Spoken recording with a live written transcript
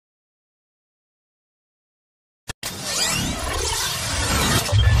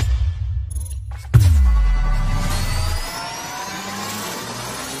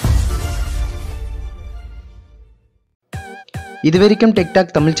இதுவரைக்கும்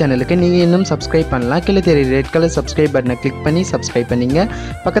டிக்டாக் தமிழ் சேனலுக்கு நீங்கள் இன்னும் சப்ஸ்கிரைப் பண்ணலாம். கீழே தெரியுற ரெட் கலர் சப்ஸ்கிரைப் பட்டனை கிளிக் பண்ணி சப்ஸ்கிரைப் பண்ணிங்க.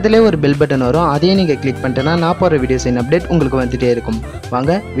 பக்கத்துலேயே ஒரு பெல் பட்டன் வரும், அதையும் நீங்கள் கிளிக் பண்ணிட்டேன்னா நான் போகிற வீடியோஸின் அப்டேட் உங்களுக்கு வந்துகிட்டே இருக்கும்.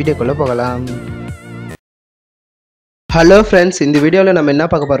 வாங்க வீடியோக்குள்ளே போகலாம். ஹலோ ஃப்ரெண்ட்ஸ், இந்த வீடியோவில் நம்ம என்ன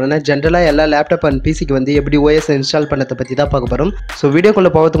பார்க்க போகிறோம்னா ஜென்ரலாக எல்லா லேப்டாப் அண்ட் பிசிக்கு வந்து எப்படி ஓஎஸ் இன்ஸ்டால் பண்ணதை பற்றி தான் பார்க்க போகிறோம். ஸோ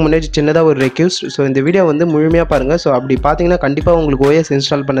வீடியோக்குள்ளே போகிறதுக்கு முன்னாடி சின்னதாக ஒரு ரெக்யூஸ்ட். ஸோ இந்த வீடியோ வந்து முழுமையாக பாருங்கள். ஸோ அப்படி பார்த்தீங்கன்னா கண்டிப்பாக உங்களுக்கு ஓஎஸ்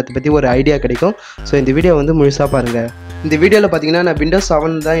இன்ஸ்டால் பண்ணதை பற்றி ஒரு ஐடியா கிடைக்கும். ஸோ இந்த வீடியோ வந்து முழுசாக பாருங்கள். இந்த வீடியோவில் பார்த்தீங்கன்னா நான் Windows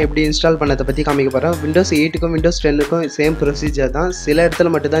 7 தான் எப்படி இன்ஸ்டால் பண்ணதை பற்றி காமிக்க போகிறேன். Windows 8க்கும் Windows 10க்கும் சேம் ப்ரொசீஜர் தான், சில இடத்துல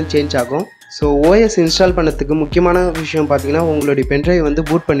மட்டும் தான் சேஞ்ச் ஆகும். ஸோ ஓஎஸ் இன்ஸ்டால் பண்ணதுக்கு முக்கியமான விஷயம் பார்த்தீங்கன்னா உங்களுடைய பென்ட்ரைவ் வந்து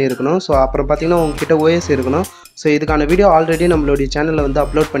பூட் பண்ணியிருக்கணும். ஸோ அப்புறம் பார்த்தீங்கன்னா உங்ககிட்ட ஓஎஸ் இருக்கணும். ஸோ இதுக்கான வீடியோ ஆல்ரெடி நம்மளுடைய சேனலில் வந்து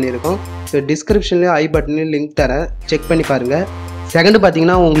அப்லோட் பண்ணியிருக்கோம். ஸோ டிஸ்கிரிப்ஷன்லேயும் ஐ பட்டன்லேயும் லிங்க் தரேன், செக் பண்ணி பாருங்கள். செகண்ட்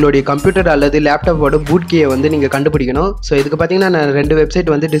பார்த்தீங்கன்னா உங்களுடைய கம்ப்யூட்டர் அல்லது லேப்டாப்போட பூட் கீயை வந்து நீங்கள் கண்டுபிடிக்கணும். ஸோ இதுக்கு பார்த்தீங்கன்னா நான் 2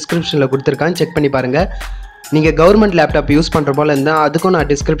 வெப்சைட் வந்து டிஸ்கிரிப்ஷனில் கொடுத்துருக்கேன், செக் பண்ணி பாருங்கள். நீங்கள் கவர்மெண்ட் லேப்டாப் யூஸ் பண்ணுற போல் இருந்தால் அதுக்கும் நான்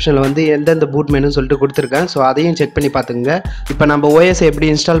டிஸ்கிரிப்ஷனில் வந்து எந்தெந்த பூட் மெனு சொல்லிட்டு கொடுத்துருக்கேன். ஸோ அதையும் செக் பண்ணி பார்த்துங்க. இப்போ நம்ம ஓஎஸ் எப்படி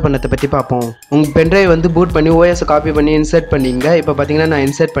இன்ஸ்டால் பண்ணதை பற்றி பார்ப்போம். உங்கள் பென்ட்ரைவ் வந்து பூட் பண்ணி ஓஎஸ் காப்பி பண்ணி இன்சர்ட் பண்ணிங்க. இப்போ பார்த்தீங்கன்னா நான்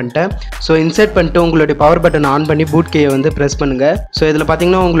இன்சர்ட் பண்ணிட்டேன். ஸோ இன்சர்ட் பண்ணிட்டு உங்களுடைய பவர் பட்டன் ஆன் பண்ணி பூட் கீயை வந்து ப்ரெஸ் பண்ணுங்கள். ஸோ இதில்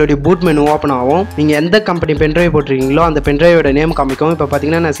பார்த்தீங்கன்னா உங்களுடைய பூட் மெனு ஓப்பன் ஆகும். நீங்கள் எந்த கம்பெனி பென்ட்ரைவ் போட்டிருக்கீங்களோ அந்த பென்ட்ரைவோட நேம் காமிக்கும். இப்போ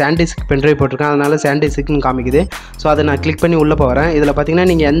பார்த்தீங்கன்னா நான் சாண்டிஸ்க் பென்ட்ரைவ் போட்டிருக்கேன், அதனால் சாண்டிஸ்க்னு காமிக்குது. ஸோ அதை நான் கிளிக் பண்ணி உள்ளே போகிறேன். இதில் பார்த்தீங்கன்னா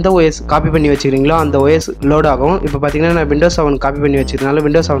நீங்கள் எந்த ஓஎஸ் காப்பி பண்ணி வச்சுக்கிறீங்களோ அந்த ஓஎஸ் லோட் ஆகும். இப்போ பார்த்தீங்கன்னா நான் Windows 7 காப்பி பண்ணி வச்சிருக்கனால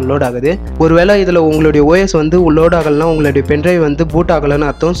Windows 7 லோட் ஆகுது. ஒருவேளை இதில் உங்களுடைய ஓஎஸ் வந்து லோட் ஆகலைன்னா உங்களுடைய பென்ட்ரைவ் வந்து பூட் ஆகலைன்னு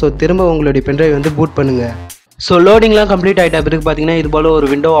அர்த்தம். ஸோ திரும்ப உங்களுடைய பென்ட்ரைவ் வந்து பூட் பண்ணுங்கள். ஸோ லோடிங்லாம் கம்ப்ளீட் ஆகிட்ட பிறகு பார்த்தீங்கன்னா இது போல் ஒரு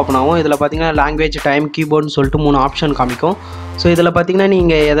விண்டோ ஓப்பன் ஆகும். இதில் பார்த்தீங்கன்னா லாங்குவேஜ், டைம், கீபோர்டுன்னு சொல்லிட்டு 3 ஆப்ஷன் காமிக்கும். ஸோ இதில் பார்த்தீங்கன்னா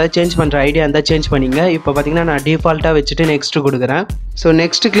நீங்கள் எதாவது சேஞ்ச் பண்ணுற ஐடியா இருந்தால் சேஞ்ச் பண்ணிங்க. இப்போ பார்த்தீங்கன்னா நான் டிஃபால்ட்டாக வச்சுட்டு நெக்ஸ்ட்டு கொடுக்குறேன். ஸோ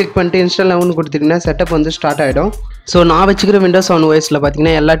நெக்ஸ்ட்டு கிளிக் பண்ணிட்டு இன்ஸ்டால் ஆகுன்னு கொடுத்துட்டிங்கன்னா செட்டப் வந்து ஸ்டார்ட் ஆகிடும். ஸோ நான் வச்சுக்கிற Windows 7 OSல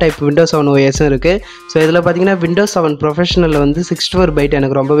பார்த்தீங்கன்னா எல்லா டைப் Windows 7 OSும் இருக்குது. ஸோ இதில் பார்த்தீங்கன்னா Windows 7 ப்ரொஃபஷனலில் வந்து 64 பைட்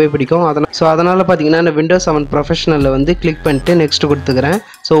எனக்கு ரொம்பவே பிடிக்கும். அதனால் பார்த்தீங்கன்னா நான் Windows 7 ப்ரொஃபஷனலில் வந்து கிளிக் பண்ணிட்டு நெக்ஸ்ட் கொடுத்துக்கிறேன்.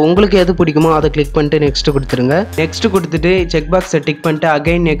 ஸோ உங்களுக்கு எது பிடிக்குமோ அதை கிளிக் பண்ணிட்டு நெக்ஸ்ட் கொடுத்துருங்க. நெக்ஸ்ட் கொடுத்துட்டு செக் பாக்ஸை டிக் பண்ணிட்டு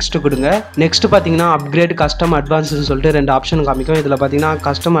அகைன் நெக்ஸ்ட் கொடுங்க. நெக்ஸ்ட் பார்த்தீங்கன்னா அப்கிரேட், கஸ்டம், அட்வான்ஸ்னு சொல்லிட்டு 2 ஆப்ஷன் காமிக்கும். இதில் பார்த்தீங்கன்னா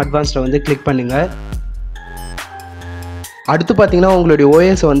கஸ்டம் அட்வான்ஸில் வந்து கிளிக் பண்ணுங்கள். அடுத்து பார்த்தீங்கன்னா உங்களுடைய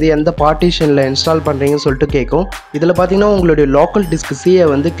ஓஎஸ் வந்து எந்த பார்ட்டிஷனில் இன்ஸ்டால் பண்ணுறீங்கன்னு சொல்லிட்டு கேட்கும். இதில் பார்த்தீங்கன்னா உங்களுடைய லோக்கல் டிஸ்க் சியை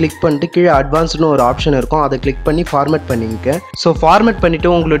வந்து கிளிக் பண்ணிட்டு கீழே அட்வான்ஸ்னு ஒரு ஆப்ஷன் இருக்கும், அதை கிளிக் பண்ணி ஃபார்மேட் பண்ணிக்க. ஸோ ஃபார்மேட்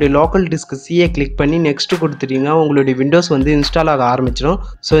பண்ணிவிட்டு உங்களுடைய லோக்கல் டிஸ்க் சியை கிளிக் பண்ணி நெக்ஸ்ட் கொடுத்துட்டீங்கன்னா உங்களுடைய விண்டோஸ் வந்து இன்ஸ்டால் ஆக ஆரம்பிச்சிடும்.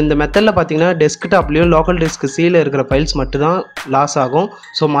 ஸோ இந்த மெத்தடில் பார்த்தீங்கன்னா டெஸ்க்டாப்லேயும் லோக்கல் டிஸ்க் சியில் இருக்கிற ஃபைல்ஸ் மட்டும் தான் லாஸ் ஆகும்.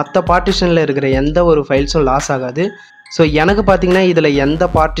 ஸோ மற்ற பார்ட்டிஷனில் இருக்கிற எந்த ஒரு ஃபைல்ஸும் லாஸ் ஆகாது. ஸோ எனக்கு பார்த்தீங்கன்னா இதில் எந்த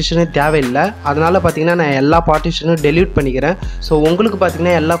பார்ட்டிஷனும் தேவையில்லை, அதனால் பார்த்தீங்கன்னா நான் எல்லா பார்ட்டிஷனும் டெலீட் பண்ணிக்கிறேன். ஸோ உங்களுக்கு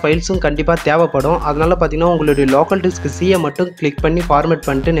பார்த்தீங்கன்னா எல்லா ஃபைல்ஸும் கண்டிப்பாக தேவைப்படும். அதனால் பார்த்தீங்கன்னா உங்களுடைய லோக்கல் டிஸ்க் சியை மட்டும் கிளிக் பண்ணி ஃபார்மேட்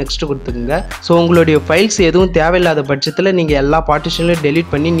பண்ணிட்டு நெக்ஸ்ட் கொடுத்துக்குங்க. ஸோ உங்களுடைய ஃபைல்ஸ் எதுவும் தேவையில்லாத பட்சத்தில் நீங்கள் எல்லா பார்ட்டிஷனையும்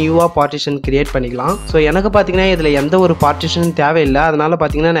டெலீட் பண்ணி நியூவாக பார்ட்டிஷன் கிரியேட் பண்ணிக்கலாம். ஸோ எனக்கு பார்த்தீங்கன்னா இதில் எந்த ஒரு பார்ட்டிஷனும் தேவையில்லை, அதனால்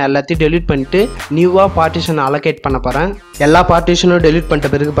பார்த்தீங்கன்னா நான் எல்லாத்தையும் டெலீட் பண்ணிட்டு நியூவாக பார்ட்டிஷன் அலோகேட் பண்ண போகிறேன். எல்லா பார்ட்டிஷனும் டெலீட் பண்ணிட்ட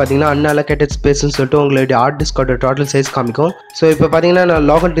பிறகு பார்த்தீங்கன்னா அன்அலோகேட்டட் ஸ்பேஸ்ன்னு சொல்லிட்டு உங்களுடைய ஹார்ட் டிஸ்கோட டோட்டல் சைஸ் காமிக்கும். ஸோ இப்போ பார்த்தீங்கன்னா நான்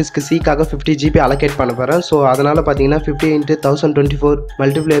லோக்கல் டிஸ்க் சிக்காக 50 GB அலோகேட் பண்ண போகிறேன். ஸோ அதனால் பார்த்தீங்கன்னா 50 × 1024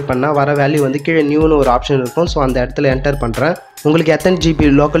 மல்டிப்ளை பண்ணால் வர வேல்யூ வந்து கீழே நியூன்னு ஒரு ஆப்ஷன் இருக்கும். ஸோ அந்த இடத்துல என்டர் பண்ணுறேன். உங்களுக்கு எத்தனை ஜிபி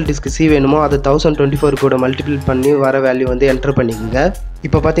லோக்கல் டிஸ்க் சி வேணுமோ அதை 1024 கூட மல்டிப்ளை பண்ணி வர வேல்யூ வந்து என்டர் பண்ணிக்கோங்க.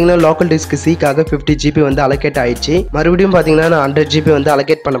 இப்போ பார்த்தீங்கன்னா லோக்கல் டிஸ்க் சிக்காக 50 GB வந்து அலோகேட் ஆயிடுச்சு. மறுபடியும் பார்த்தீங்கன்னா நான் 100 GB வந்து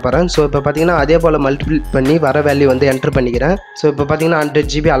அலோகேட் பண்ண போகிறேன். ஸோ இப்போ பார்த்தீங்கன்னா அதே போல் மல்டிப்ளை பண்ணி வர வேல்யூ வந்து என்டர் பண்ணிக்கிறேன். ஸோ இப்போ பார்த்தீங்கன்னா 100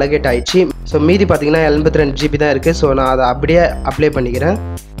 GB அலோகேட் ஆயிடுச்சு. ஸோ மீதி பார்த்தீங்கன்னா 82 GB தான் இருக்குது. ஸோ நான் அதை அப்படியே அப்ளை பண்ணிக்கிறேன்.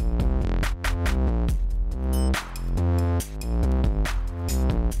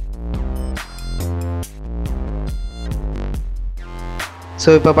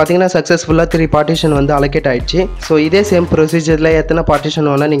 ஸோ இப்போ பார்த்தீங்கன்னா சக்ஸஸ்ஃபுல்லாக 3 பார்ட்டிஷன் வந்து அலோகேட் ஆயிடுச்சு. ஸோ இதே சேம் ப்ரொசீஜரில் எத்தனை பார்ட்டிஷன்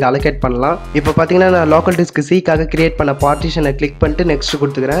வேணால் நீங்கள் அலோகேட் பண்ணலாம். இப்போ பார்த்தீங்கன்னா நான் லோக்கல் டிஸ்க் சிக்காக கிரியேட் பண்ண பார்ட்டிஷனை கிளிக் பண்ணிட்டு நெக்ஸ்ட்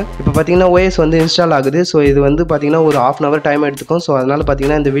கொடுத்துக்கிறேன். இப்போ பார்த்தீங்கன்னா ஓஎஸ் வந்து இன்ஸ்டால் ஆகுது. ஸோ இது வந்து பார்த்தீங்கன்னா ஒரு 1/2 hour டைம் எடுத்துக்கும். ஸோ அதனால்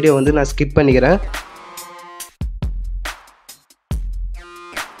பார்த்தீங்கன்னா இந்த வீடியோ வந்து நான் ஸ்கிப் பண்ணிக்கிறேன்.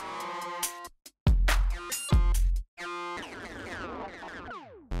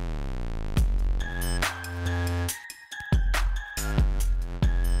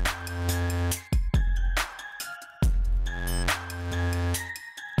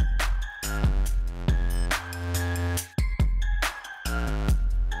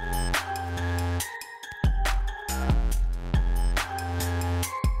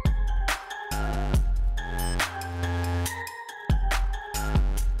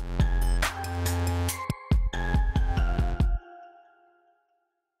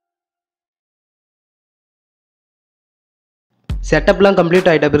 செட்டப்லாம் கம்ப்ளீட்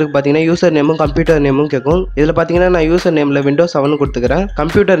ஆகிட்ட பிறகு பார்த்தீங்கன்னா யூசர் நேமும் கம்ப்யூட்டர் நேமும் கேட்கும். இதில் பார்த்தீங்கன்னா நான் யூசர் நேமில் விண்டோஸ் 7 கொடுத்துக்கிறேன்.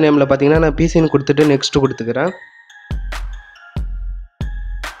 கம்ப்யூட்டர் நேமில் பார்த்தீங்கன்னா நான் பிசின்னு கொடுத்துட்டு நெக்ஸ்ட் கொடுத்துக்கிறேன்.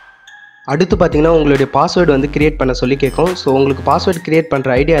 அடுத்து பார்த்தீங்கன்னா உங்களுடைய பாஸ்வேர்டு வந்து கிரியேட் பண்ண சொல்லி கேட்கும். ஸோ உங்களுக்கு பாஸ்வேர்டு கிரியேட்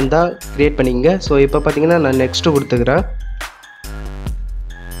பண்ணுற ஐடியா இருந்தால் கிரியேட் பண்ணிங்க. ஸோ இப்போ பார்த்தீங்கன்னா நான் நெக்ஸ்ட்டு கொடுத்துக்கிறேன்.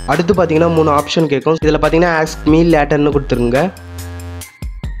 அடுத்து பார்த்தீங்கன்னா 3 ஆப்ஷன் கேட்கும். இதில் பார்த்தீங்கன்னா ஆஸ்க் மீ லேட்டர்னு கொடுத்துருங்க.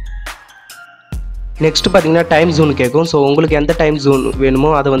 நெக்ஸ்ட் பார்த்தீங்கன்னா டைம் ஜோன் கேட்கும். ஸோ உங்களுக்கு எந்த டைம் ஜோன் வேணுமோ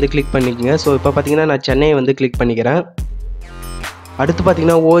அதை வந்து கிளிக் பண்ணிக்கோங்க. ஸோ இப்போ பார்த்தீங்கன்னா நான் சென்னையை வந்து கிளிக் பண்ணிக்கிறேன். அடுத்து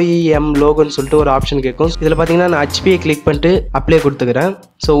பார்த்தீங்கன்னா OEM லோகோன்னு சொல்லிட்டு ஒரு ஆப்ஷன் கேட்கும். இதில் பார்த்தீங்கன்னா நான் HPயை கிளிக் பண்ணிட்டு அப்ளை கொடுத்துக்கிறேன்.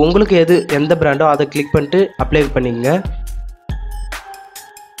 ஸோ உங்களுக்கு எந்த பிராண்டோ அதை கிளிக் பண்ணிட்டு அப்ளை பண்ணிக்கங்க.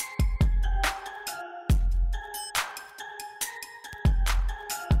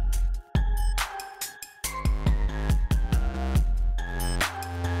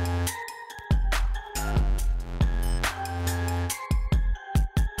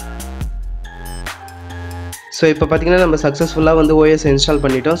 ஸோ இப்போ பார்த்தீங்கன்னா நம்ம சக்ஸஸ்ஃபுல்லாக வந்து OS இன்ஸ்டால்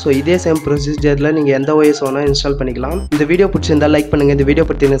பண்ணிட்டோம். ஸோ இதே சேம் ப்ரொசீஜரில் நீங்கள் எந்த OS வேணால் இன்ஸ்டால் பண்ணிக்கலாம். இந்த வீடியோ பிடிச்சிருந்தால் லைக் பண்ணுங்கள். இந்த வீடியோ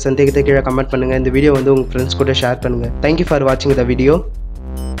பற்றின சந்தேகத்தை கீழே கமெண்ட் பண்ணுங்கள். இந்த வீடியோ வந்து உங்கள் ஃப்ரெண்ட்ஸ் கூட ஷேர் பண்ணுங்கள். தேங்க்யூ ஃபார் வாட்சிங் த வீடியோ.